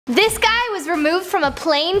This guy was removed from a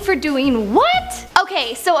plane for doing what?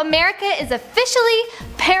 Okay, so America is officially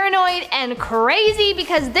paranoid and crazy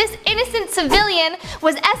because this innocent civilian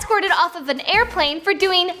was escorted off of an airplane for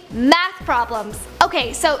doing math problems.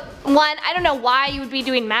 Okay, so one, I don't know why you would be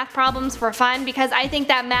doing math problems for fun, because I think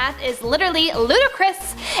that math is literally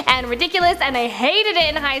ludicrous and ridiculous and I hated it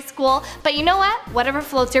in high school, but you know what? Whatever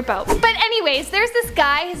floats your boat. But anyways, there's this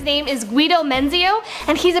guy, his name is Guido Menzio,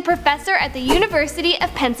 and he's a professor at the University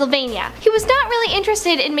of Pennsylvania. He was not really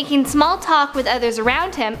interested in making small talk with others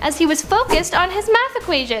around him as he was focused on his math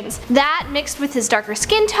equations. That, mixed with his darker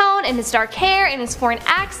skin tone and his dark hair and his foreign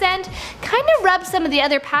accent, kind of rubbed some of the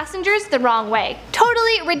other passengers the wrong way.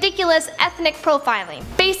 Totally ridiculous ethnic profiling.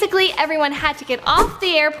 Basically, everyone had to get off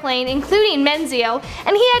the airplane, including Menzio,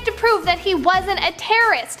 and he had to prove that he wasn't a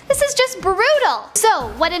terrorist. This is just brutal. So,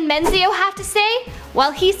 what did Menzio have to say?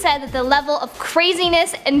 Well, he said that the level of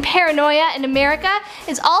craziness and paranoia in America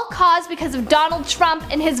is all caused because of Donald Trump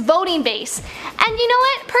and his voting base. And you know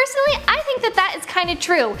what? Personally, I think that that is kind of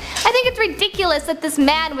true. I think it's ridiculous that this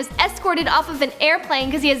man was escorted off of an airplane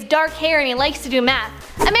because he has dark hair and he likes to do math.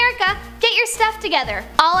 America, get your stuff together.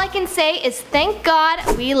 All I can say is thank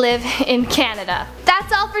God we live in Canada.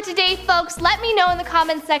 That's all for today, folks. Let me know in the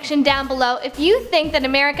comments section down below if you think that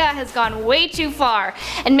America has gone way too far.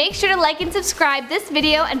 And make sure to like and subscribe this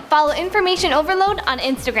video and follow Information Overload on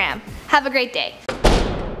Instagram. Have a great day.